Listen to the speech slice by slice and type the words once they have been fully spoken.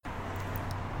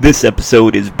This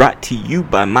episode is brought to you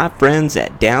by my friends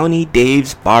at Downey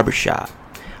Dave's Barbershop.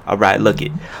 Alright, look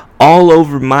it. All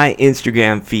over my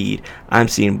Instagram feed, I'm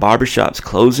seeing barbershops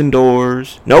closing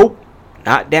doors. Nope,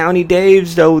 not Downey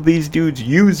Dave's though. These dudes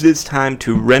use this time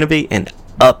to renovate and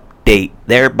update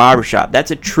their barbershop. That's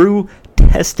a true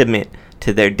testament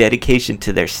to their dedication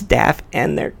to their staff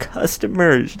and their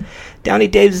customers. Downey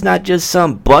Dave's is not just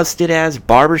some busted ass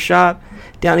barbershop.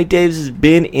 Downey Dave's has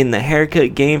been in the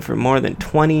haircut game for more than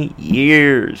 20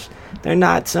 years. They're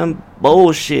not some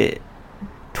bullshit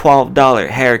 $12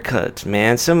 haircuts,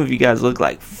 man. Some of you guys look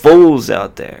like fools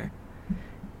out there.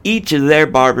 Each of their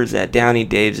barbers at Downey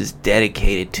Dave's is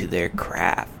dedicated to their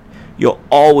craft. You'll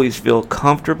always feel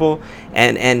comfortable,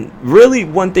 and really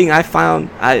one thing I found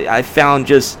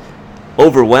just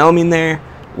overwhelming there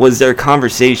was their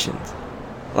conversations.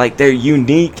 Like, they're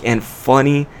unique and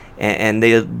funny, and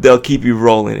they'll keep you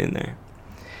rolling in there.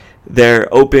 They're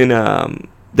open.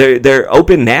 They're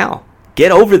open now.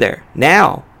 Get over there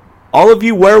now. All of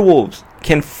you werewolves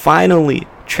can finally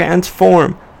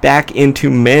transform back into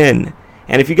men.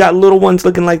 And if you got little ones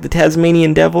looking like the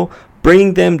Tasmanian devil,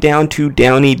 bring them down to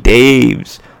Downey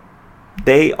Dave's.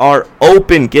 They are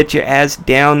open. Get your ass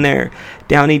down there.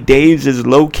 Downey Dave's is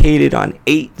located on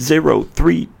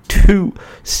 8032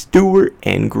 Stewart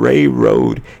and Gray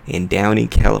Road in Downey,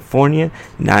 California,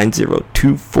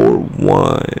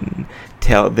 90241.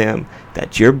 Tell them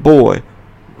that your boy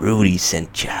Rudy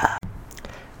sent ya.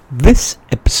 This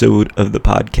episode of the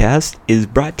podcast is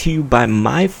brought to you by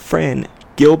my friend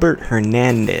Gilbert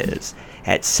Hernandez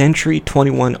at Century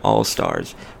 21 All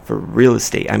Stars for real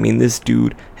estate. I mean, this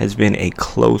dude has been a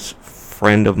close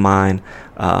friend of mine.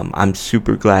 I'm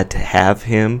super glad to have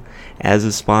him as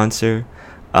a sponsor.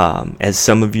 As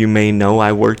some of you may know,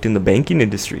 I worked in the banking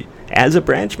industry as a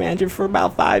branch manager for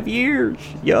about 5 years.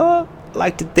 Yeah, I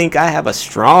like to think I have a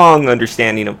strong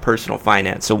understanding of personal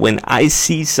finance. So when I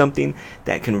see something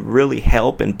that can really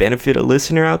help and benefit a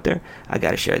listener out there, I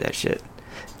gotta share that shit.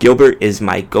 Gilbert is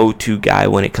my go-to guy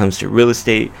when it comes to real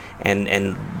estate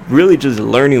and really just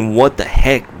learning what the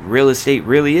heck real estate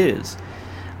really is.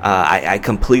 I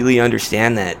completely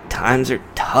understand that times are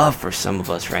tough for some of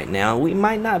us right now. We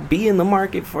might not be in the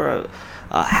market for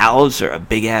a house or a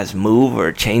big-ass move or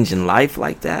a change in life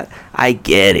like that. I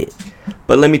get it.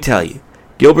 But let me tell you,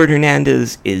 Gilbert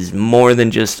Hernandez is more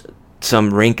than just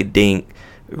some rink-a-dink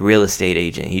real estate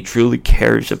agent. He truly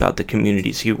cares about the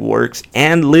communities he works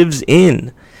and lives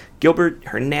in. Gilbert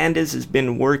Hernandez has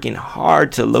been working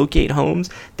hard to locate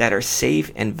homes that are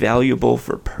safe and valuable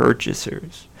for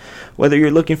purchasers. Whether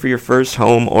you're looking for your first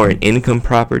home or an income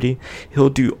property, he'll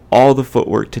do all the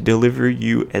footwork to deliver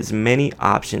you as many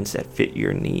options that fit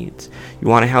your needs. You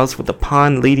want a house with a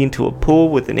pond leading to a pool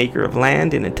with an acre of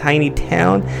land in a tiny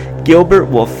town? Gilbert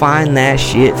will find that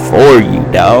shit for you,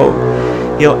 dog.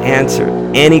 He'll answer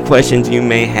any questions you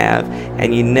may have,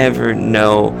 and you never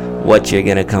know what you're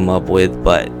gonna come up with,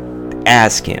 but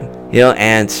ask him. He'll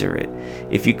answer it.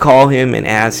 If you call him and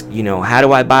ask, how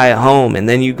do I buy a home? And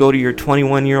then you go to your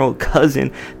 21-year-old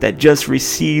cousin that just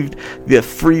received the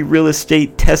free real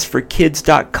estate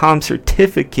testforkids.com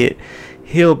certificate,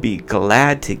 he'll be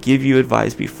glad to give you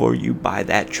advice before you buy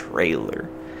that trailer.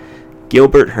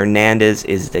 Gilbert Hernandez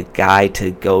is the guy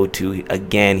to go to.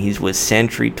 Again, he's with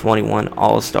Century 21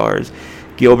 All Stars.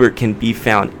 Gilbert can be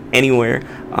found anywhere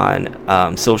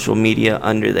on social media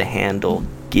under the handle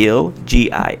Gil,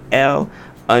 Gil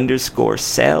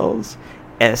 _sells,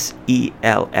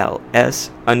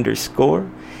 SELLS _.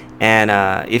 And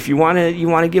if you want to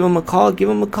give him a call,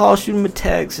 shoot him a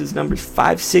text. His number is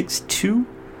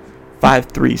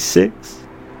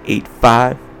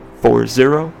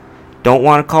 562-536-8540. Don't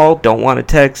want to call, don't want to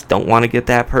text, don't want to get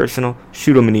that personal,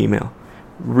 shoot him an email.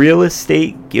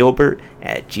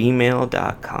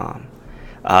 realestategilbert@gmail.com.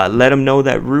 Let him know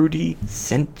that Rudy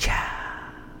sent ya.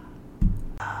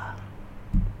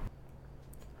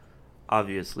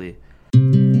 Obviously.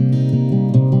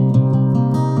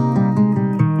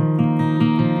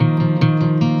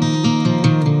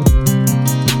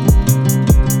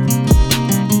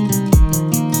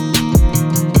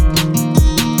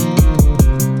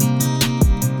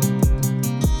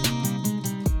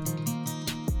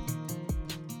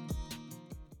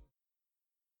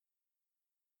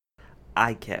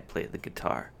 I can't play the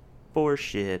guitar for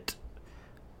shit.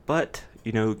 But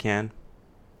you know who can?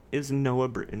 Is Noah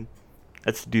Britton.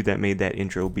 That's the dude that made that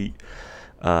intro beat.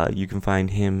 You can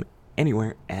find him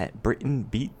anywhere at Britton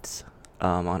Beats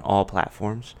on all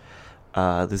platforms.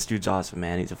 This dude's awesome,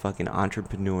 man. He's a fucking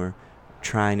entrepreneur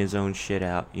trying his own shit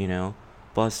out,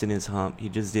 busting his hump. He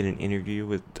just did an interview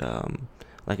with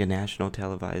like a national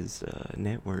televised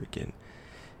network, and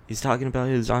He's talking about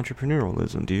his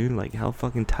entrepreneurialism, dude. Like, how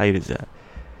fucking tight is that?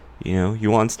 You know, he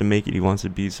wants to make it. He wants to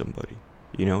be somebody.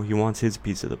 You know, he wants his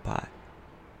piece of the pie.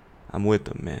 I'm with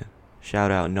him, man. Shout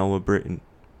out Noah Britton.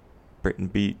 Britton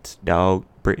Beats, dog.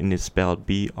 Britton is spelled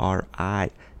Briton.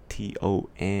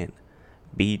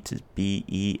 Beats is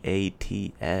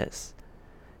Beats.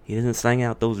 He doesn't slang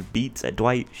out those beats that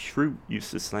Dwight Schrute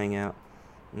used to slang out.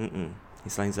 He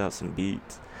slangs out some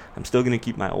beats. I'm still going to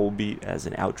keep my old beat as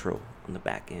an outro on the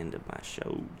back end of my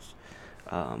shows.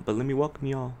 But let me welcome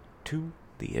y'all to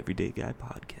the Everyday Guy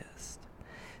Podcast.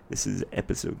 This is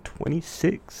episode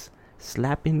 26,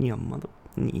 slapping your mother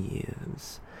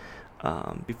ears.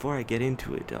 Before I get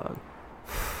into it, dog,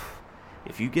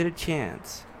 if you get a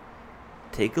chance,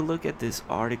 take a look at this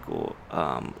article.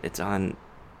 It's on,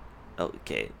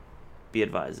 okay, be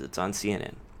advised, it's on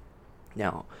CNN.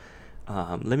 Now,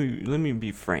 let me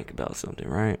be frank about something,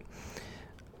 right?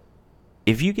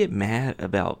 If you get mad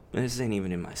about, this ain't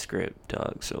even in my script,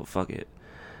 dog, so fuck it.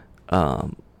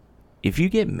 If you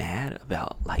get mad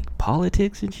about, like,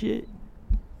 politics and shit,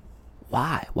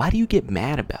 why? Why do you get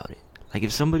mad about it? Like,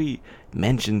 if somebody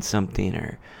mentions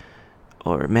something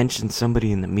or mentions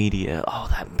somebody in the media, oh,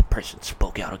 that person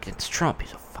spoke out against Trump,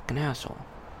 he's a fucking asshole.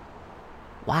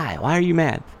 Why? Why are you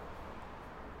mad?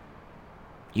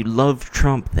 You love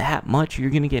Trump that much, you're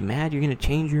gonna get mad? You're gonna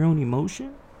change your own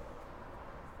emotion?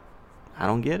 I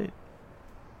don't get it.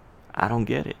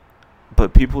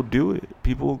 But people do it.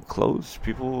 People close,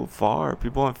 people far,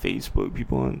 people on Facebook,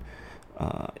 people on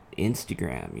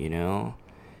Instagram, you know?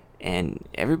 And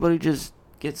everybody just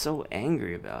gets so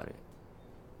angry about it.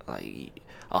 Like,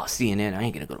 oh, CNN, I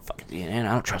ain't gonna go to fucking CNN.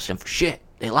 I don't trust them for shit.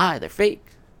 They lie, they're fake.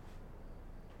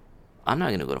 I'm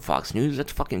not gonna go to Fox News.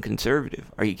 That's fucking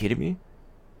conservative. Are you kidding me?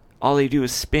 All they do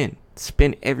is spin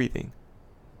everything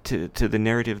to the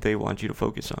narrative they want you to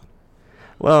focus on.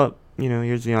 Well, you know,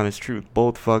 here's the honest truth.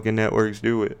 Both fucking networks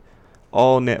do it.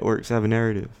 All networks have a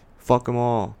narrative. Fuck them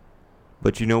all.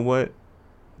 But you know what?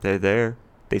 They're there.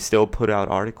 They still put out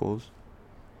articles.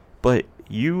 But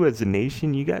you as a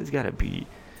nation, you guys gotta be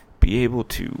able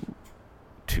to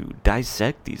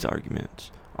dissect these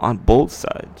arguments on both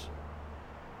sides.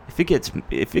 If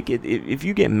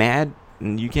you get mad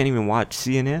and you can't even watch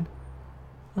CNN,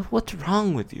 what's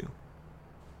wrong with you?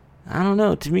 I don't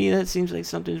know. To me, that seems like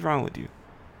something's wrong with you.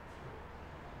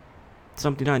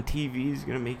 Something on TV is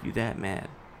gonna make you that mad.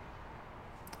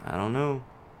 I don't know.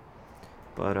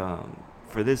 But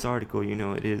for this article, you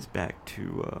know, it is back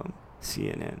to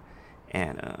CNN.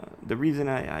 And the reason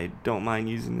I don't mind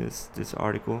using this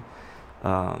article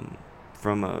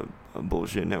from a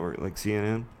bullshit network like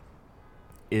CNN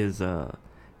is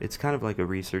it's kind of like a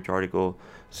research article,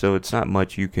 so it's not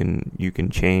much you can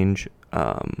change.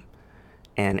 And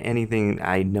anything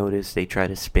I notice they try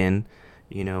to spin,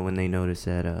 you know, when they notice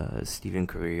that Stephen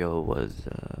Carrillo was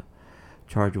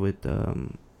charged with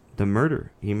the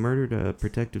murder. He murdered a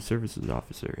protective services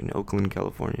officer in Oakland,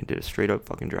 California. Did a straight up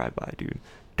fucking drive-by, dude,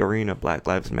 during a Black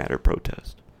Lives Matter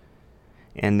protest.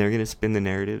 And they're gonna spin the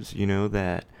narratives, you know,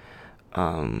 that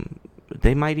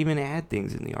they might even add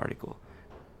things in the article,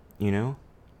 you know,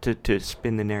 to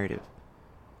spin the narrative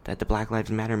that the Black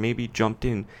Lives Matter maybe jumped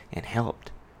in and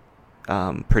helped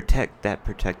protect that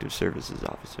protective services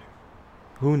officer.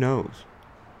 Who knows?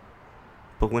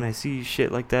 But when I see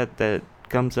shit like that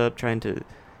comes up trying to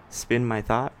spin my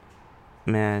thought,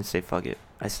 man, I say fuck it.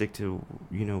 I stick to,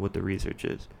 you know, what the research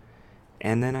is.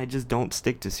 And then I just don't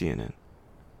stick to CNN.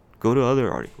 Go to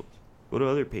other articles. Go to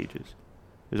other pages.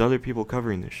 There's other people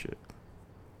covering this shit.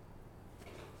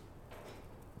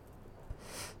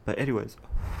 But anyways,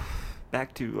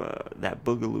 back to that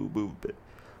Boogaloo Movement.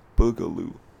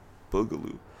 Boogaloo.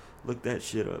 Look that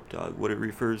shit up, dog. What it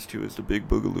refers to is the Big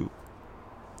Boogaloo.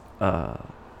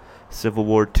 Civil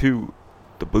War II,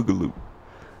 the Boogaloo.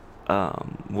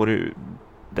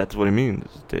 That's what it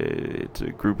means. It's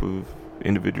a group of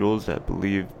individuals that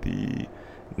believe the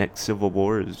next civil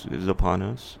war is upon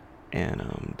us,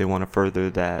 and they want to further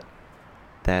that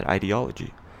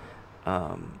ideology.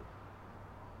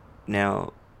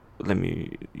 Now, let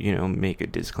me, you know, make a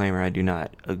disclaimer. I do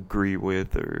not agree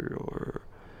with or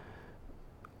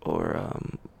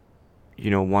you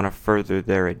know, want to further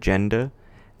their agenda.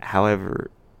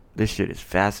 However, this shit is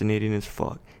fascinating as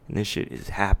fuck, and this shit is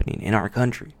happening in our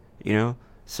country, you know?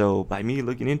 So by me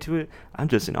looking into it, I'm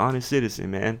just an honest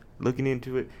citizen, man. Looking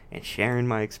into it and sharing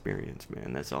my experience,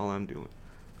 man. That's all I'm doing.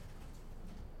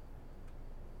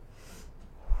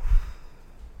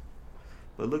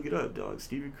 But look it up, dog.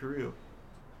 Stephen Carrillo.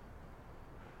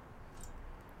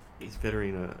 He's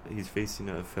facing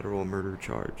a federal murder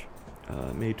charge.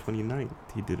 May 29th,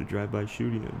 he did a drive-by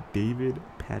shooting of David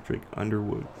Patrick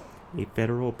Underwood, a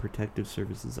federal protective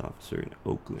services officer in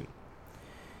Oakland.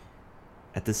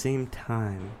 At the same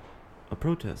time, a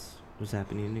protest was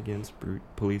happening against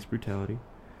police brutality.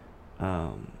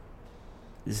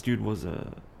 This dude was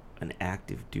an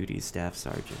active duty staff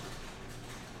sergeant,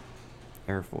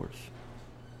 Air Force.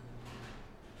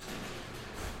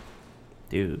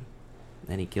 Dude.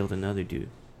 Then he killed another dude,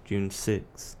 June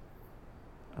 6th.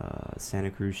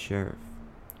 Santa Cruz Sheriff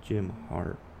Jim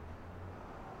Hart.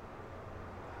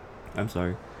 I'm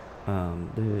sorry.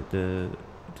 The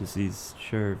deceased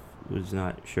sheriff was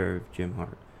not Sheriff Jim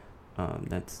Hart.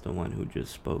 That's the one who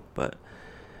just spoke, but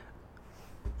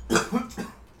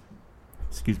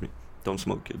excuse me. Don't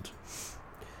smoke, kids.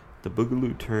 The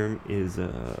Boogaloo term is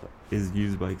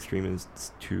used by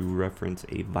extremists to reference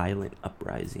a violent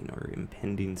uprising or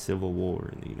impending civil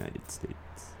war in the United States.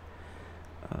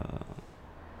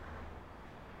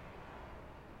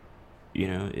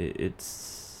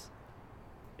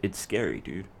 It's scary,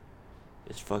 dude.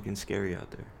 It's fucking scary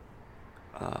out there.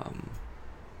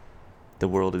 The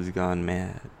world has gone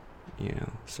mad,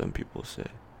 some people say.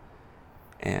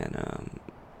 And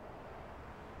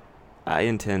I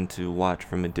intend to watch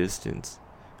from a distance,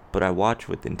 but I watch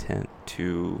with intent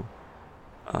to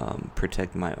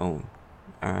protect my own.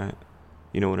 Alright?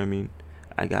 You know what I mean?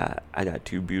 I got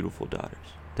 2 beautiful daughters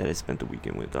that I spent the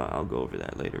weekend with. I'll go over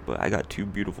that later, but I got 2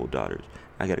 beautiful daughters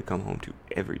I gotta come home to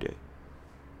every day.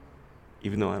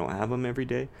 Even though I don't have them every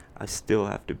day, I still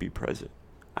have to be present.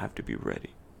 I have to be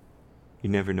ready. You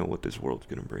never know what this world's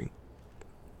gonna bring.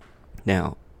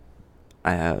 Now,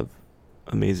 I have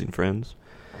amazing friends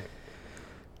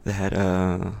that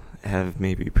have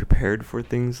maybe prepared for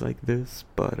things like this,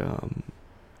 but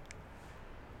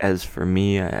as for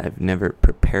me, I've never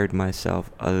prepared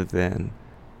myself other than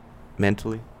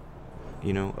mentally,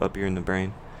 up here in the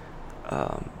brain,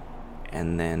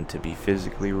 and then to be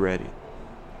physically ready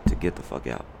to get the fuck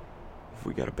out. If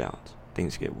we gotta bounce,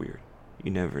 things get weird.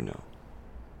 You never know.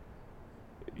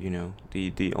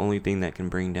 The only thing that can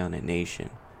bring down a nation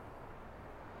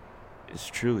is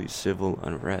truly civil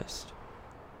unrest.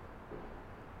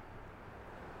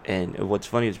 And what's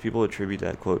funny is people attribute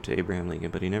that quote to Abraham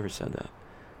Lincoln, but he never said that.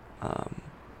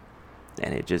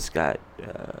 And it just got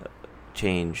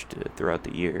changed throughout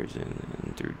the years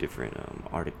and through different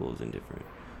articles and different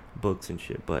books and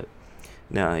shit. But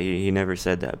no, he never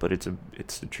said that. But it's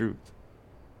the truth.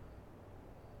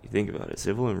 You think about it.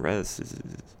 Civil unrest is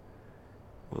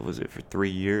what was it? For 3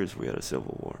 years we had a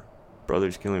civil war.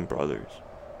 Brothers killing brothers.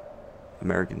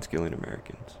 Americans killing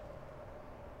Americans.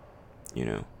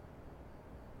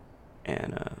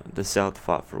 And the South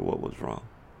fought for what was wrong.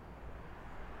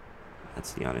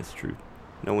 That's the honest truth.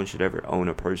 No one should ever own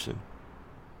a person.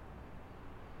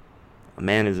 A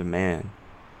man is a man.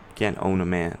 You can't own a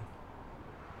man.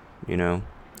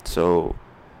 So,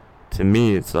 to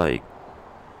me, it's like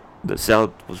the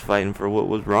South was fighting for what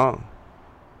was wrong.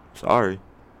 Sorry.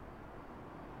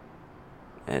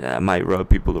 And that might rub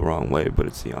people the wrong way, but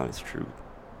it's the honest truth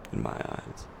in my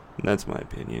eyes. And that's my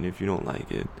opinion. If you don't like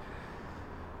it,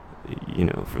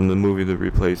 from the movie The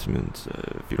Replacements,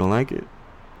 if you don't like it,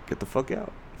 get the fuck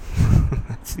out.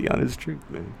 That's the honest truth,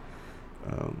 man.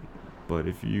 But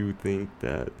if you think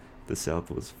that the South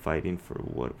was fighting for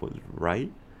what was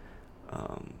right,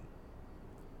 I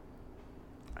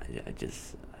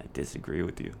disagree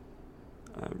with you.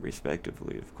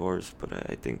 Respectively, of course, but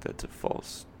I think that's a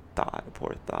false thought, a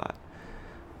poor thought.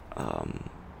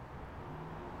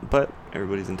 But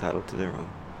everybody's entitled to their own.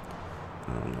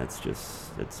 That's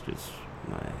just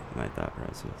my thought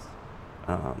process.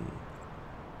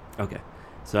 Okay,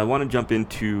 so I want to jump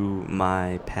into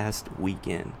my past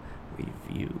weekend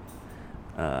review.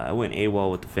 I went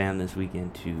AWOL with the fam this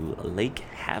weekend to Lake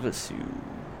Havasu.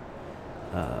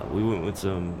 We went with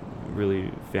some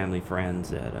really family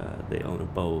friends that they own a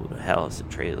boat, a house, a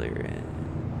trailer,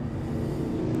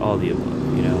 and all the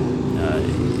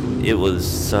above, It was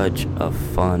such a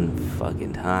fun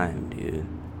fucking time, dude.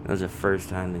 It was the first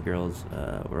time the girls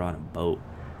were on a boat.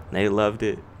 They loved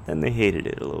it, then they hated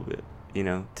it a little bit,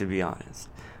 to be honest.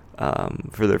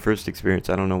 For their first experience,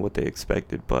 I don't know what they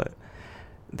expected, but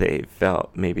they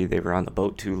felt maybe they were on the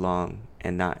boat too long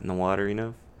and not in the water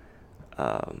enough.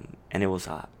 And it was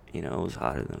hot, it was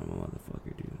hotter than a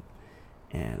motherfucker, dude.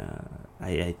 And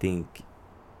I think,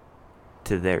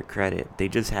 to their credit, they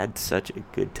just had such a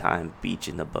good time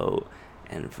beaching the boat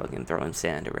and fucking throwing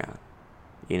sand around,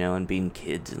 and being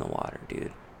kids in the water,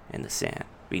 dude, in the sand,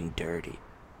 being dirty,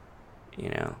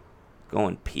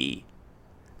 going pee.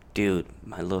 Dude,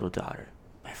 my little daughter,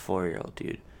 my 4-year-old,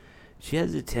 dude, she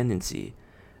has a tendency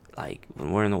like,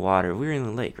 when we're in the water, we're in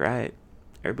the lake, right?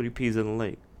 Everybody pees in the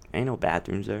lake. Ain't no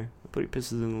bathrooms there. Everybody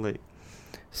pisses in the lake.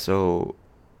 So,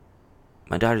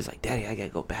 my daughter's like, Daddy, I gotta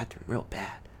go bathroom real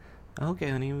bad. Okay,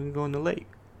 honey, we can go in the lake.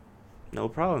 No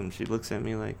problem. She looks at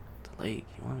me like, the lake?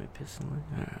 You want me to piss in the lake?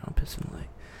 Alright, I'll piss in the lake.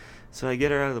 So I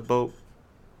get her out of the boat.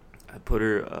 I put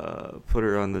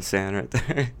her on the sand right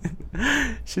there.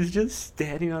 She's just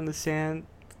standing on the sand.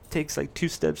 Takes like 2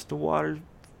 steps to water.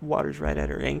 Water's right at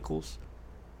her ankles.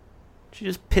 She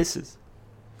just pisses.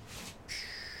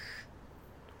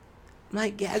 I'm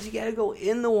like, Gaz, you gotta go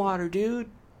in the water, dude.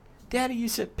 Daddy, you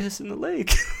said piss in the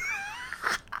lake.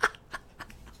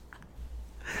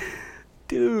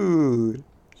 Dude,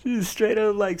 she was straight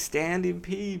up like standing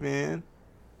pee, man.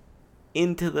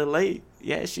 Into the lake.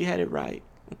 Yeah, she had it right.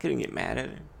 I couldn't get mad at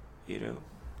her. You know,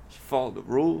 she followed the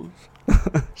rules.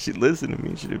 She listened to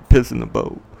me. She didn't piss in the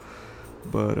boat.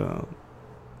 But,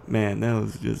 man, that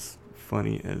was just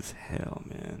funny as hell,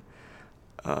 man.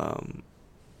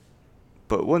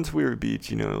 But once we were beach,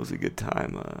 you know, it was a good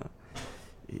time.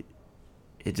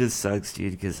 It just sucks,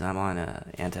 dude, because I'm on a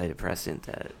antidepressant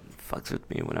that fucks with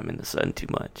me when I'm in the sun too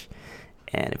much.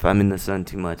 And if I'm in the sun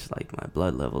too much, like, my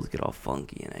blood levels get all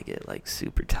funky and I get like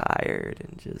super tired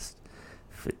and just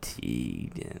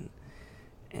fatigued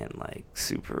and like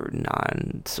super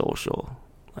non-social.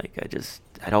 Like,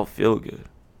 I don't feel good.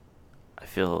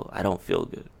 I don't feel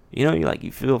good. You know,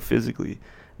 you feel physically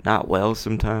not well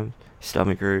sometimes.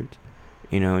 Stomach hurts.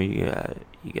 You know, you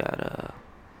got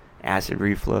acid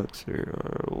reflux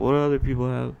or what other people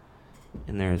have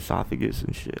in their esophagus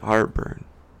and shit. Heartburn.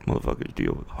 Motherfuckers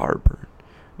deal with heartburn.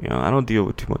 You know, I don't deal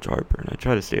with too much heartburn. I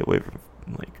try to stay away from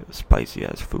like spicy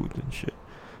ass foods and shit.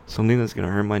 Something that's gonna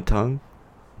hurt my tongue.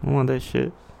 I don't want that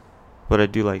shit. But I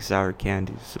do like sour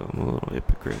candies, so I'm a little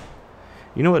hypocrite.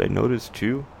 You know what I noticed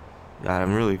too? God,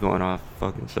 I'm really going off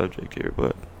fucking subject here,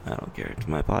 but I don't care. It's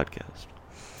my podcast.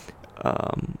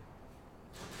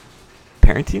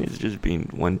 Parenting is just being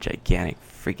one gigantic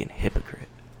freaking hypocrite.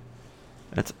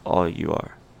 That's all you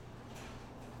are.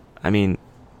 I mean,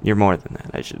 you're more than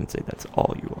that. I shouldn't say that's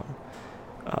all you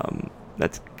are.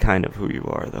 That's kind of who you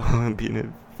are, though.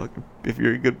 If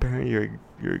you're a good parent,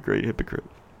 you're a great hypocrite.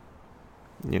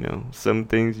 You know, some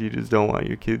things you just don't want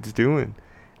your kids doing,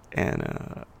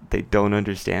 and they don't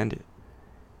understand it.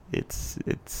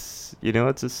 It's you know,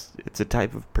 it's a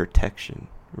type of protection,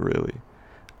 really.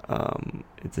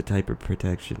 It's a type of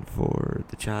protection for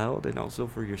the child and also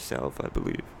for yourself, I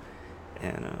believe.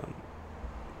 And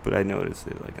but I noticed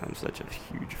that, like, I'm such a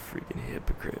huge freaking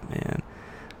hypocrite, man.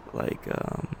 Like,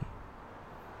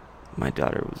 my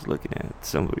daughter was looking at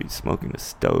somebody smoking a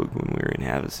stogie when we were in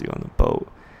Havasu on the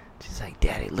boat. She's like,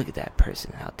 Daddy, look at that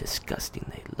person, how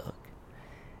disgusting they look.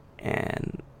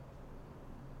 And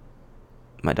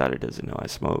my daughter doesn't know I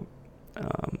smoke,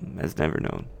 has never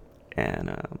known. And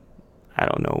I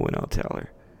don't know when I'll tell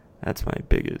her. That's my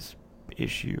biggest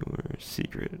issue or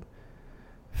secret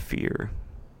fear,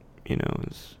 you know,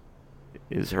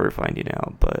 is her finding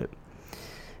out. But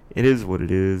it is what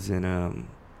it is, and I'm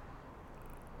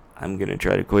gonna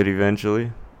try to quit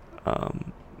eventually.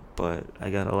 But I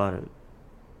got a lot of,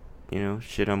 you know,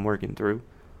 shit I'm working through.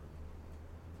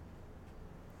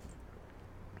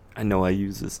 I know I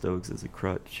use the Stokes as a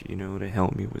crutch, you know, to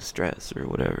help me with stress or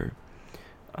whatever.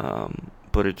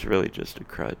 But it's really just a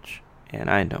crutch, and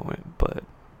I know it, but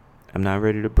I'm not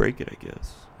ready to break it,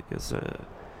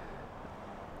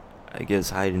 I guess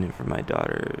hiding it from my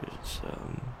daughter is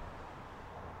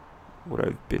what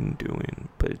I've been doing,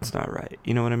 but it's not right.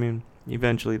 You know what I mean?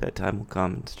 Eventually that time will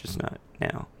come. It's just not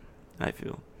now, I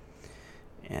feel.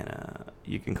 And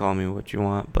you can call me what you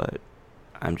want, but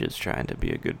I'm just trying to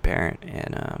be a good parent.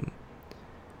 And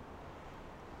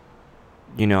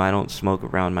you know, I don't smoke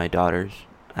around my daughters.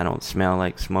 I don't smell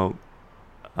like smoke.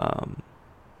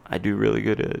 I do really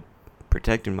good at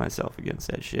protecting myself against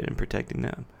that shit and protecting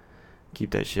them.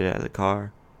 Keep that shit out of the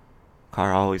car.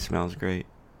 Car always smells great.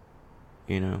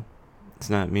 You know, it's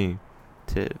not me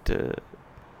to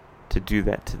do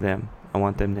that to them. I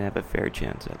want them to have a fair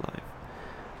chance at life.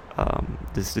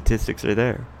 The statistics are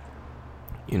there.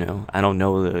 You know, I don't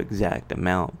know the exact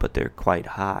amount, but they're quite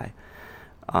high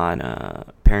on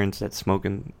parents that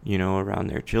smoking, you know, around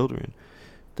their children.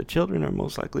 The children are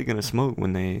most likely going to smoke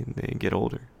when they get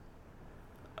older.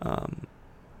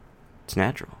 It's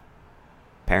natural.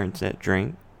 Parents that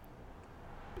drink,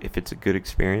 if it's a good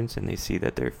experience and they see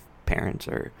that their parents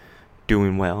are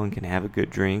doing well and can have a good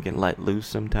drink and let loose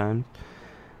sometimes,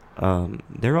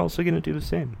 they're also going to do the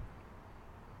same.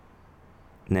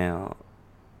 Now,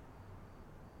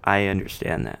 I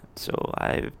understand that, so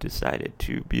I've decided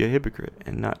to be a hypocrite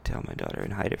and not tell my daughter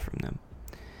and hide it from them.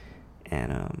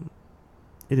 And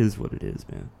it is what it is,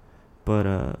 man. But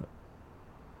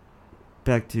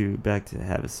back to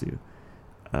Havasu.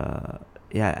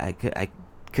 Yeah, I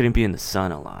couldn't be in the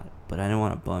sun a lot, but I didn't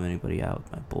want to bum anybody out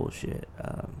with my bullshit.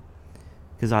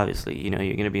 Because obviously,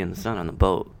 you're gonna be in the sun on the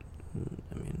boat.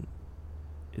 I mean,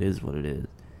 it is what it is.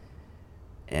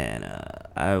 And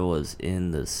I was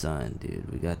in the sun,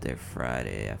 dude. We got there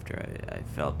Friday after I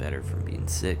felt better from being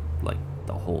sick, like,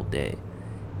 the whole day.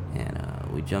 And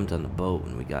we jumped on the boat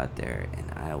when we got there,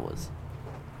 and I was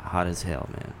hot as hell,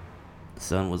 man. The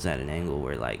sun was at an angle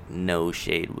where, like, no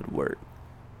shade would work.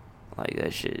 Like,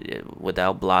 that shit,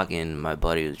 without blocking, my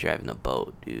buddy was driving the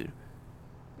boat, dude.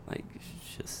 Like,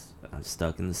 it's just, I'm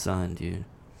stuck in the sun, dude.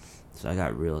 So I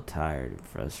got real tired and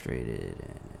frustrated,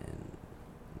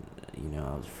 and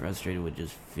I was frustrated with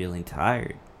just feeling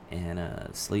tired and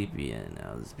sleepy, and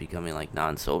I was becoming, like,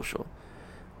 non-social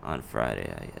on Friday.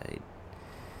 I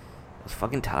was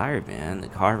fucking tired, man. The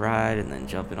car ride and then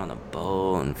jumping on the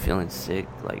boat and feeling sick,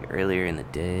 like, earlier in the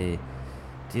day.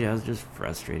 Dude, I was just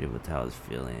frustrated with how I was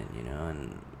feeling,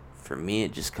 and for me,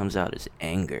 it just comes out as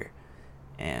anger.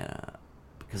 And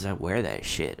because I wear that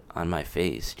shit on my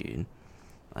face, dude.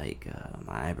 Like,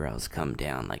 my eyebrows come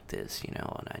down like this,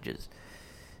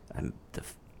 and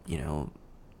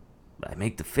I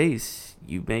make the face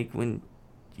you make when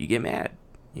you get mad,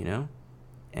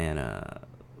 And,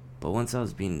 but once I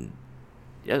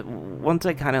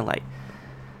kind of, like,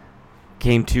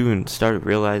 came to and started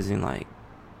realizing, like,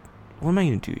 what am I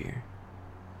going to do here?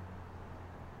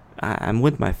 I'm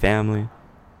with my family.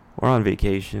 We're on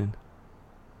vacation.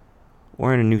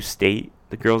 We're in a new state.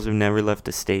 The girls have never left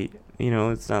the state.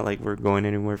 It's not like we're going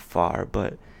anywhere far,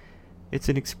 but it's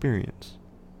an experience.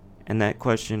 And that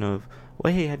question of,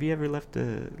 well, hey, have you ever left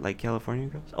California,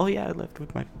 girls? Oh yeah, I left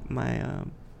with my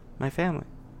family.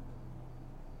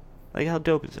 Like, how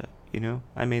dope is that?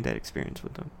 I made that experience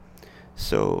with them.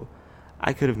 So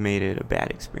I could have made it a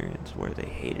bad experience where they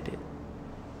hated it.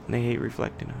 And they hate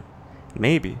reflecting on it.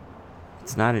 Maybe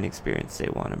it's not an experience they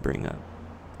want to bring up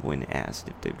when asked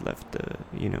if they've left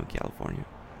California.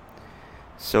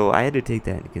 So I had to take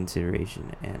that into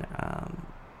consideration, and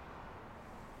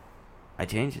I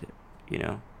changed it.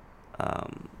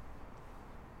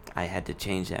 I had to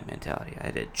change that mentality. I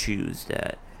had to choose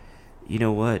that. You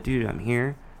know what, dude? I'm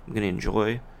here. I'm gonna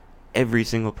enjoy every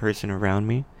single person around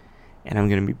me, and I'm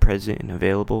gonna be present and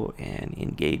available and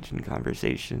engage in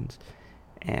conversations,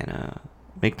 and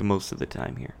make the most of the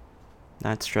time here.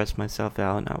 Not stress myself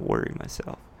out, not worry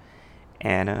myself.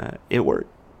 And it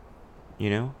worked.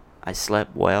 I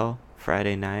slept well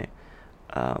Friday night.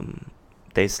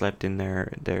 They slept in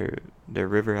their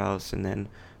river house, and then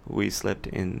we slept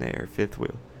in their fifth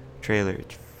wheel trailer.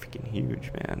 It's freaking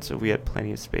huge, man. So we had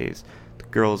plenty of space. The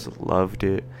girls loved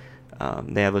it.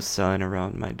 They have a son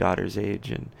around my daughter's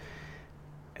age, and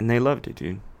they loved it,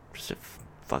 dude. Just a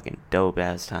fucking dope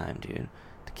ass time, dude.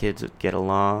 The kids would get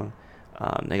along.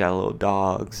 They got a little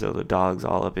dog, so the dog's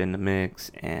all up in the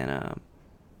mix, and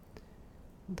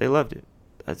they loved it.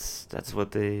 That's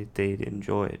what they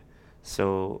enjoyed.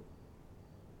 So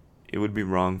it would be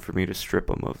wrong for me to strip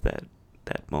them of that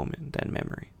moment, that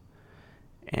memory.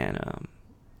 And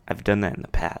I've done that in the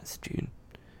past, dude.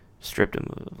 Stripped them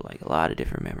of, like, a lot of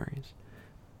different memories.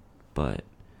 But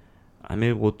I'm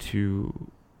able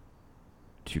to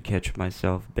catch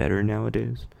myself better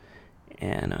nowadays,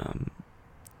 and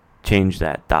change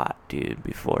that thought, dude,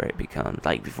 before it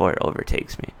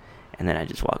overtakes me. And then I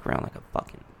just walk around like a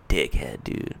fucking dickhead,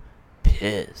 dude.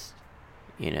 Pissed.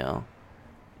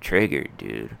 Triggered,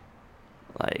 dude.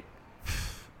 Like,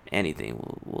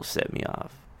 anything will set me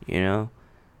off,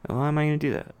 Why am I going to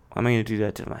do that? Why am I going to do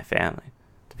that to my family?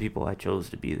 The people I chose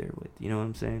to be there with, you know what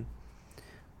I'm saying?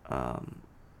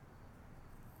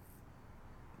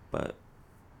 But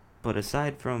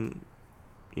aside from,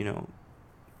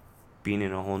 being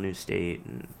in a whole new state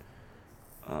and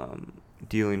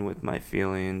dealing with my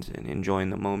feelings and enjoying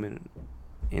the moment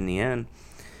in the end,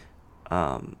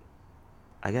 I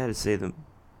gotta say the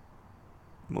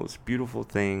most beautiful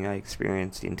thing I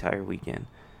experienced the entire weekend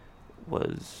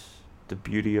was the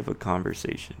beauty of a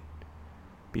conversation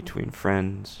between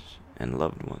friends and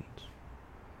loved ones.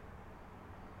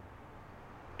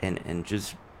 And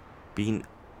just being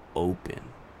open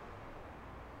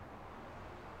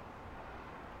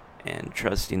and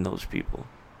trusting those people,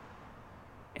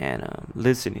 and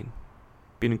listening,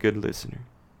 being a good listener.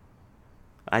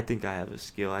 I think I have a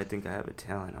skill. I think I have a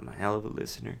talent. I'm a hell of a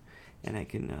listener, and I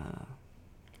can.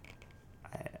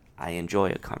 I enjoy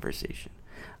a conversation.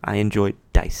 I enjoy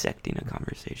dissecting a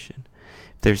conversation.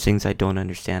 If there's things I don't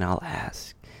understand, I'll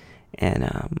ask,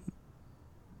 and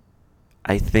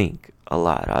I think a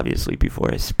lot, obviously,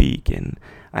 before I speak, and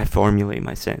I formulate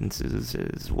my sentences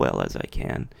as well as I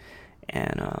can.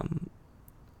 And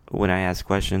when I ask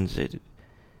questions,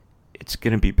 it's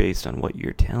going to be based on what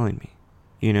you're telling me,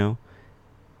 you know?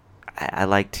 I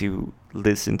like to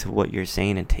listen to what you're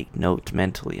saying and take notes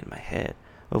mentally in my head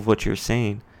of what you're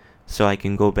saying so I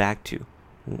can go back to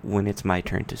when it's my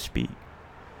turn to speak.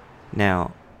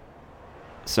 Now,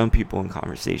 some people in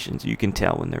conversations, you can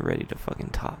tell when they're ready to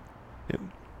fucking talk.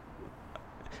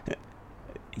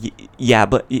 Yeah,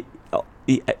 but...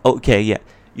 Okay, yeah.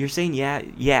 You're saying yeah.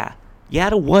 Yeah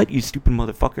to what, you stupid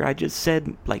motherfucker? I just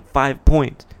said like 5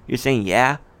 points. You're saying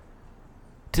yeah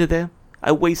to them?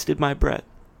 I wasted my breath.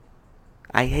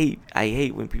 I hate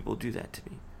when people do that to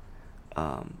me.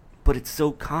 But it's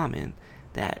so common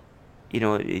that,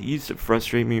 it used to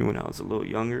frustrate me when I was a little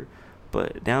younger.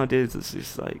 But nowadays it's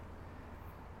just like,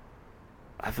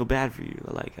 I feel bad for you.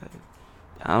 Like,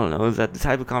 I don't know, is that the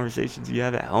type of conversations you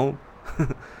have at home?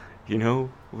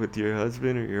 With your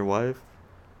husband or your wife?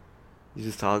 You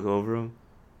just talk over them.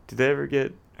 Do they ever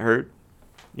get hurt?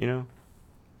 I don't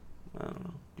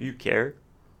know. Do you care?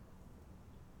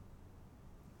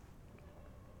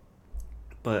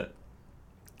 But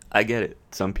I get it.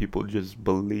 Some people just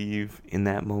believe in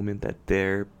that moment that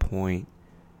their point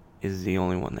is the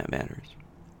only one that matters.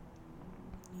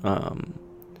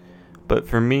 But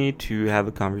for me to have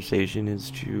a conversation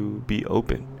is to be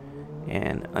open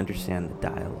and understand the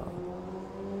dialogue.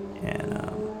 And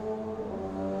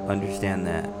understand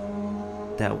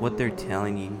that what they're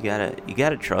telling you, you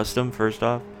gotta trust them first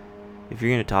off. If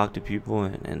you're gonna talk to people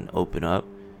and open up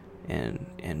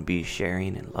and be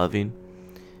sharing and loving,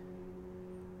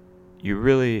 you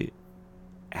really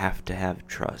have to have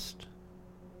trust.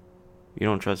 You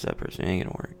don't trust that person, it ain't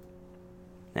gonna work.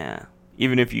 Nah.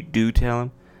 Even if you do tell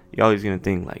them, you're always gonna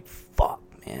think like, fuck,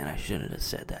 man, I shouldn't have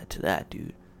said that to that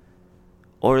dude.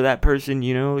 Or that person,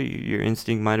 your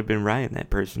instinct might have been right, and that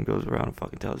person goes around and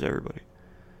fucking tells everybody.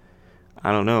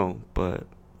 I don't know, but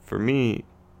for me,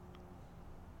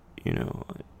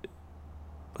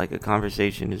 like, a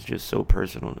conversation is just so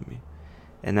personal to me.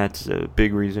 And that's a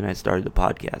big reason I started the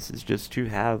podcast, is just to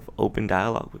have open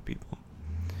dialogue with people.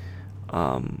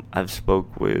 I've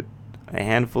spoke with a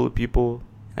handful of people,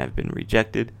 and I've been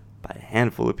rejected by a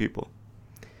handful of people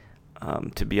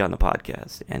to be on the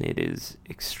podcast, and it is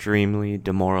extremely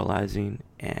demoralizing,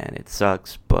 and it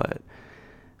sucks, but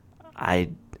I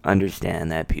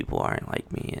understand that people aren't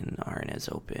like me and aren't as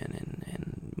open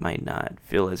and might not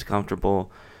feel as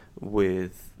comfortable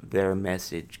with their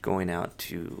message going out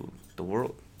to the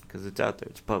world, because it's out there,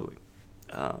 it's public.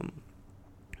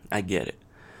 I get it.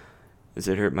 Does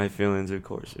it hurt my feelings? Of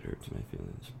course it hurts my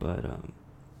feelings, but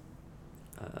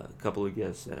a couple of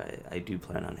guests that I do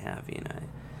plan on having,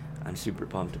 I'm super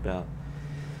pumped about.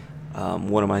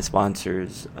 One of my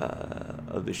sponsors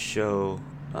of the show,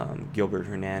 Gilbert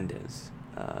Hernandez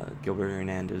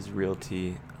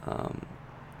Realty.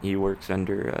 He works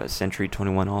under Century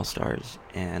 21 All-Stars,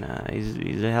 and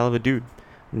he's a hell of a dude.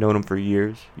 I've known him for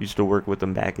years. Used to work with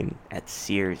him back at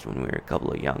Sears when we were a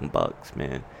couple of young bucks,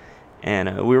 man.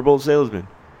 And we were both salesmen.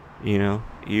 He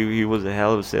was a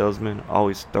hell of a salesman,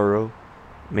 always thorough.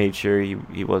 Made sure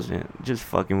he wasn't just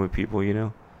fucking with people,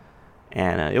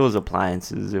 And it was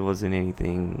appliances. It wasn't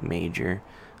anything major.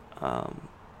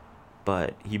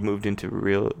 But he moved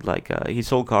into he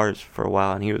sold cars for a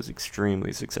while, and he was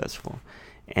extremely successful.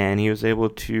 And he was able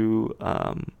to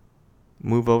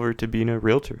move over to being a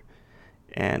realtor.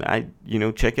 And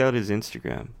check out his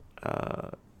Instagram,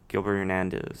 Gilbert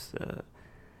Hernandez.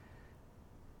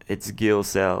 It's Gil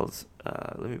Sells.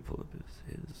 Let me pull up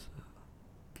his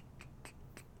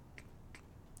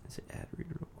ad read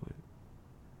real quick.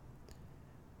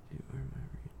 Dude, where are my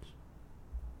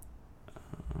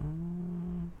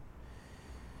reads?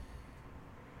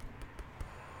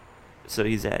 So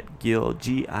he's at Gil,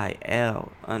 GIL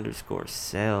 _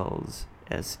 Sells,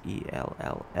 SELLS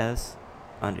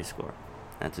 _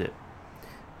 That's it.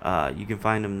 You can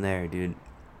find him there, dude.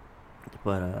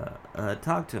 But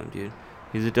talk to him, dude.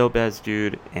 He's a dope ass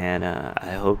dude, and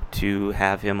I hope to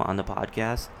have him on the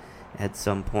podcast at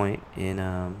some point in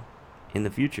the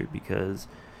future, because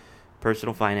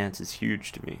personal finance is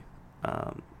huge to me.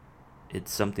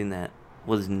 It's something that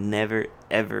was never,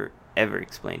 ever, ever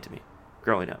explained to me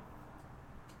growing up.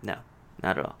 No,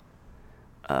 not at all.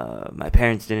 My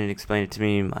parents didn't explain it to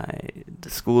me. The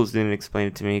schools didn't explain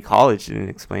it to me. College didn't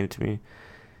explain it to me.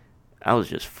 I was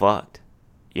just fucked.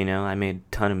 I made a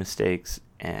ton of mistakes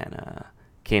and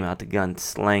came out the gun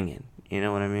slanging. You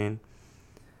know what I mean?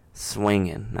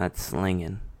 Swinging, not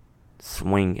slinging.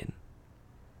 Swinging.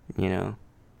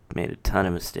 Made a ton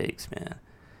of mistakes, man.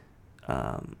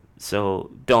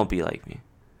 So don't be like me.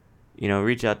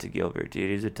 Reach out to Gilbert, dude.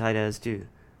 He's a tight ass dude.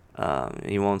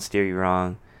 He won't steer you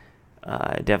wrong.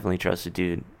 I definitely trust the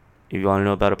dude. If you want to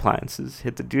know about appliances,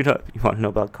 hit the dude up. You want to know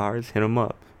about cars, hit him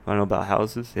up. You want to know about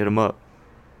houses, hit him up.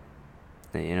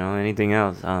 Anything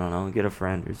else, I don't know, get a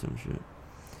friend or some shit.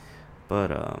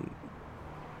 But,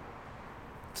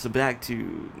 so back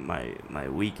to my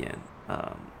weekend.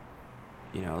 I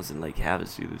was in Lake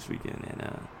Havasu this weekend,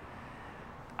 and,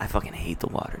 I fucking hate the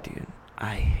water, dude.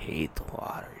 I hate the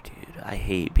water, dude. I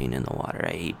hate being in the water.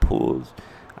 I hate pools.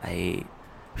 I hate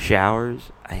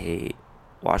showers. I hate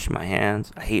washing my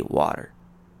hands. I hate water.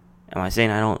 Am I saying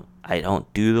I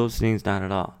don't do those things? Not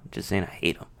at all. I'm just saying I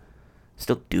hate them.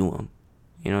 Still do them.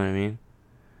 You know what I mean?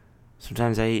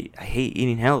 Sometimes I hate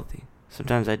eating healthy.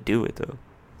 Sometimes I do it though.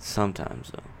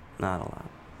 Sometimes though, not a lot.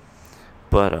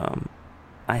 But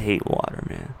I hate water,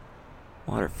 man.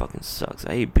 Water fucking sucks.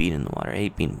 I hate being in the water. I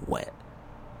hate being wet.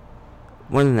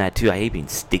 More than that too, I hate being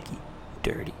sticky,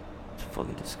 dirty. It's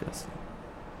fucking disgusting.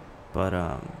 But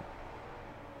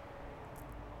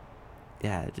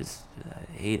yeah, I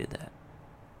hated that.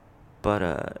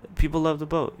 But people love the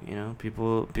boat,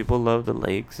 People love the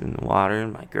lakes and the water,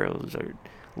 and my girls are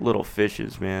little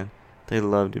fishes, man. They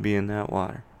love to be in that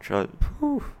water.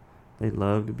 They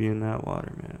love to be in that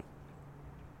water, man.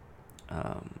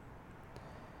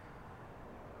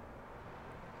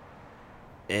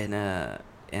 And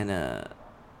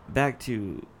back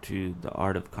to the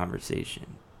art of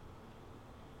conversation.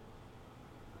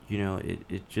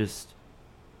 It just,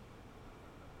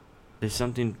 there's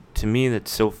something to me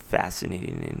that's so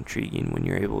fascinating and intriguing when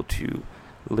you're able to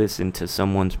listen to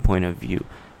someone's point of view,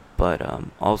 but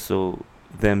also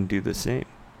them do the same.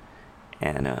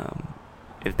 And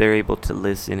if they're able to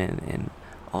listen and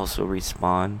also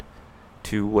respond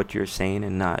to what you're saying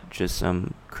and not just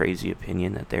some crazy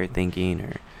opinion that they're thinking,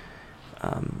 or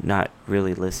not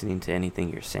really listening to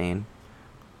anything you're saying,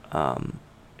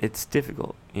 it's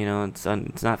difficult. It's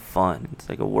not fun. It's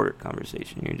like a work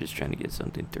conversation. You're just trying to get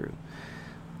something through.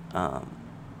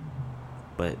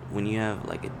 But when you have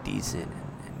like a decent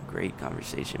and great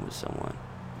conversation with someone,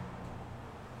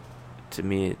 to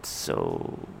me it's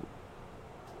so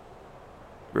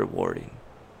rewarding.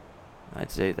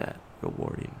 I'd say that,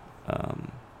 rewarding.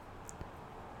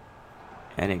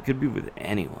 And it could be with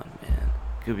anyone, man.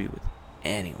 It could be with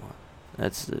anyone.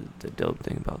 That's the dope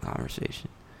thing about conversation.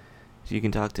 So you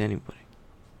can talk to anybody.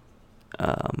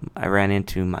 I ran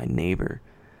into my neighbor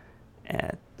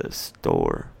at the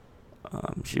store.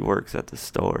 She works at the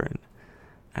store, and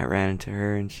I ran into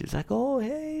her, and she's like, "Oh,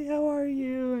 hey, how are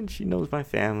you?" And she knows my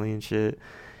family and shit.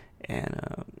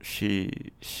 And she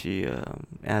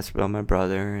asked about my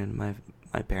brother and my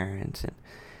parents, and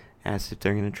asked if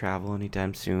they're gonna travel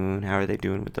anytime soon. How are they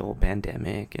doing with the whole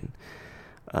pandemic? And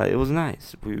it was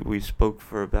nice. We spoke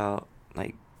for about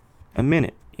like a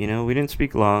minute. We didn't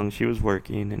speak long. She was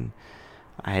working, and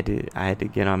I had to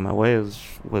get on my way. It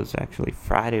was actually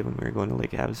Friday when we were going to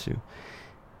Lake Havasu,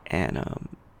 and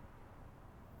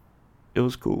it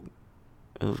was cool.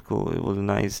 It was cool. It was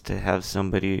nice to have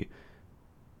somebody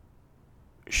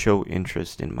show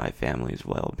interest in my family's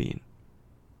well-being.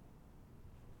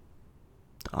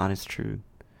 The honest truth.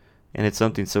 And it's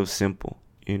something so simple,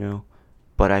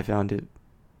 but I found it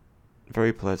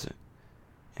very pleasant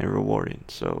and rewarding.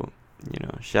 So,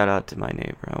 shout out to my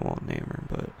neighbor. I won't name her,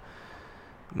 but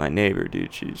my neighbor,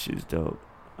 dude, she's dope.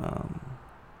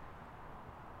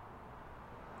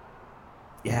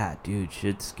 Yeah, dude,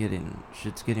 shit's getting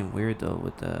weird though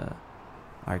with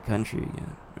our country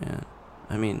again, man.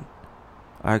 I mean,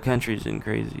 our country's in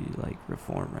crazy like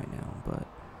reform right now, but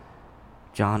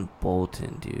John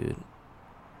Bolton, dude,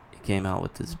 he came out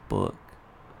with this book,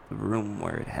 The Room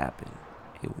Where It Happened,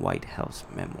 a White House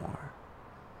memoir.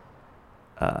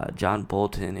 John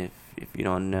Bolton, if you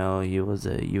don't know, he was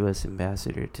a U.S.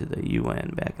 ambassador to the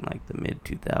UN back in like the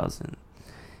mid-2000s.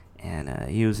 And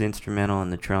he was instrumental in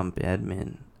the Trump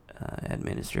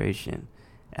administration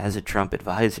as a Trump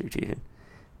advisor, dude.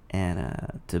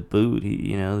 And to boot,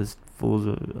 this fool's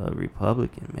a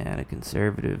Republican, man, a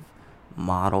conservative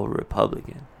model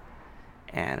Republican.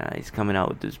 And he's coming out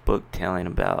with this book telling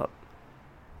about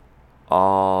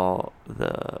all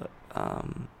the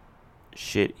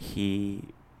shit he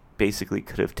basically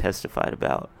could have testified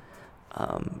about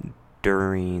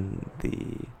during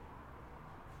the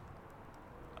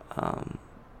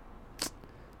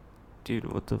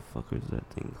dude, what the fuck is that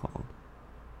thing called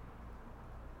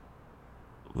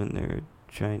when they're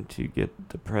trying to get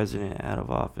the president out of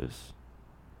office?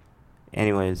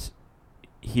 Anyways,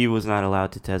 he was not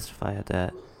allowed to testify at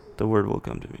that. The word will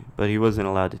come to me, but he wasn't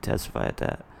allowed to testify at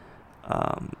that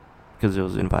because it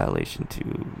was in violation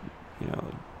to,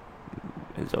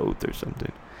 his oath or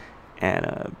something.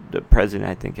 And the president,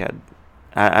 I think, had.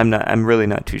 I'm really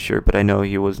not too sure, but I know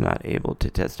he was not able to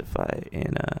testify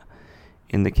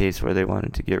in the case where they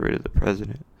wanted to get rid of the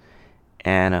president.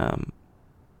 And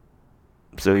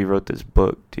so he wrote this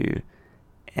book, dude.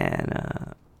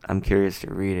 And I'm curious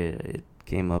to read it. It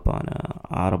came up on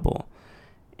Audible,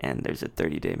 and there's a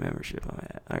 30-day membership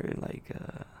or like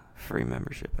free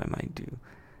membership I might do.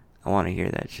 I want to hear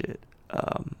that shit.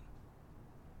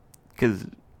 Because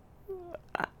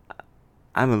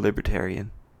I'm a libertarian,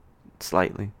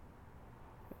 slightly.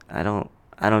 I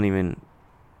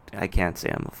can't say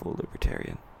I'm a full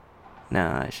libertarian.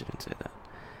 Nah, I shouldn't say that.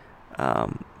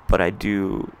 But I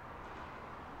do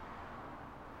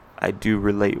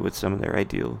relate with some of their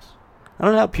ideals. I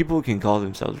don't know how people can call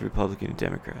themselves Republican and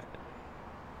Democrat.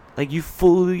 Like, you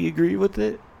fully agree with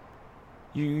it?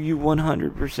 You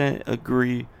 100%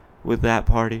 agree with that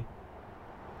party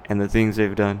and the things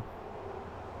they've done?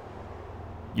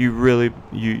 You really,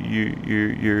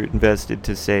 you're invested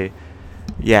to say,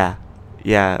 yeah,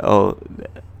 oh,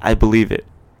 I believe it.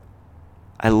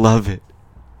 I love it.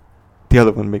 The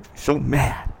other one makes me so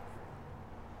mad.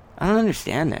 I don't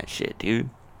understand that shit, dude.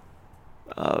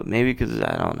 Maybe because,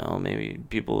 I don't know, maybe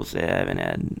people will say I haven't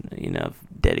had enough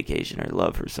dedication or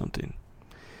love for something.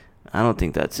 I don't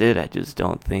think that's it. I just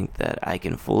don't think that I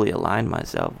can fully align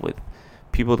myself with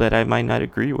people that I might not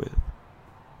agree with.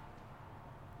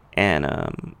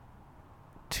 And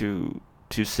to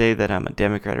say that I'm a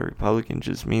Democrat or Republican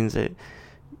just means that,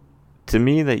 to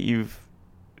me, that you've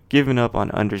given up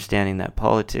on understanding that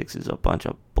politics is a bunch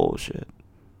of bullshit.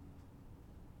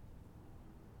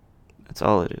 That's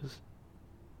all it is.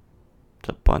 It's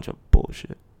a bunch of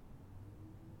bullshit.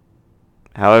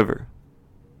 However,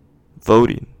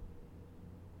 voting,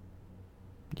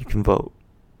 you can vote.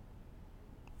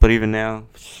 But even now,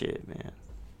 shit, man.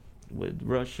 With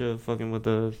Russia fucking with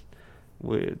us,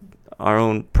 with our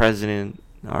own president,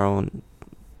 our own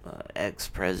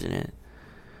ex-president,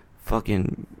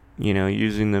 fucking,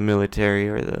 using the military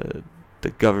or the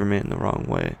government in the wrong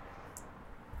way.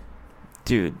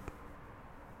 Dude,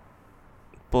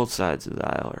 both sides of the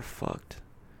aisle are fucked.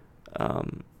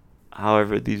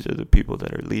 However, these are the people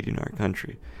that are leading our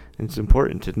country. And it's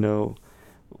important to know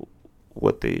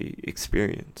what they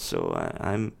experience. So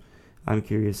I'm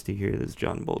curious to hear this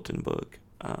John Bolton book.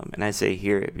 And I say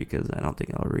hear it because I don't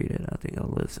think I'll read it. I think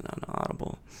I'll listen on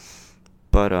Audible.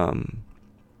 But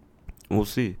we'll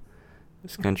see.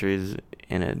 This country is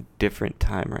in a different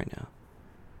time right now.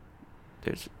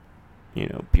 There's,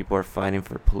 people are fighting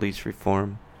for police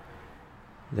reform.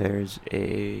 There's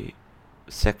a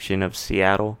section of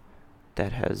Seattle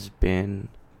that has been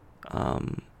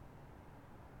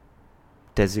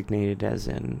designated as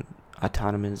an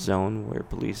autonomous zone where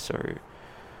police are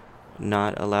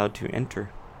not allowed to enter.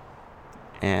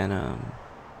 And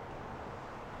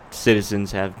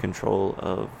citizens have control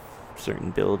of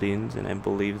certain buildings, and I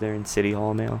believe they're in City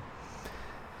Hall now.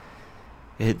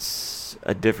 It's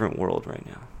a different world right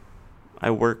now. I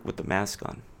work with the mask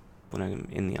on when I'm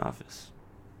in the office.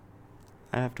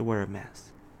 I have to wear a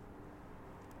mask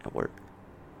at work.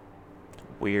 It's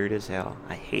weird as hell.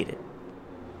 I hate it.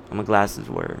 I'm a glasses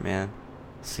wearer, man.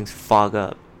 These things fog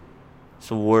up. It's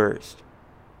the worst.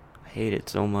 I hate it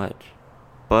so much.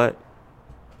 But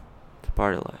it's a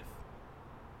part of life.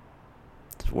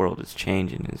 This world is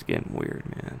changing. It's getting weird,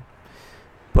 man.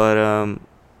 But,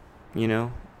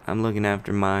 I'm looking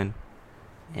after mine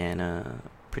and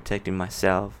protecting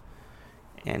myself.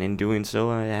 And in doing so,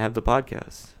 I have the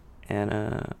podcast. And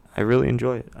I really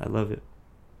enjoy it. I love it.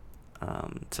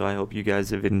 So I hope you guys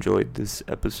have enjoyed this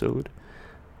episode.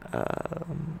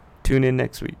 Tune in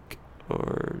next week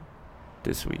or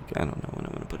this week. I don't know when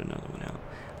I'm going to put another one out.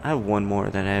 I have one more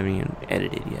that I haven't even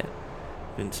edited yet.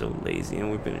 I've been so lazy, and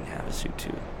we've been in Havasu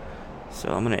too.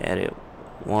 So I'm going to edit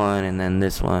one and then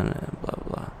this one and blah, blah,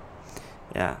 blah.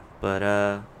 Yeah,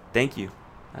 but thank you.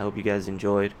 I hope you guys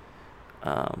enjoyed.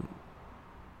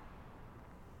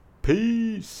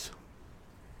 Peace.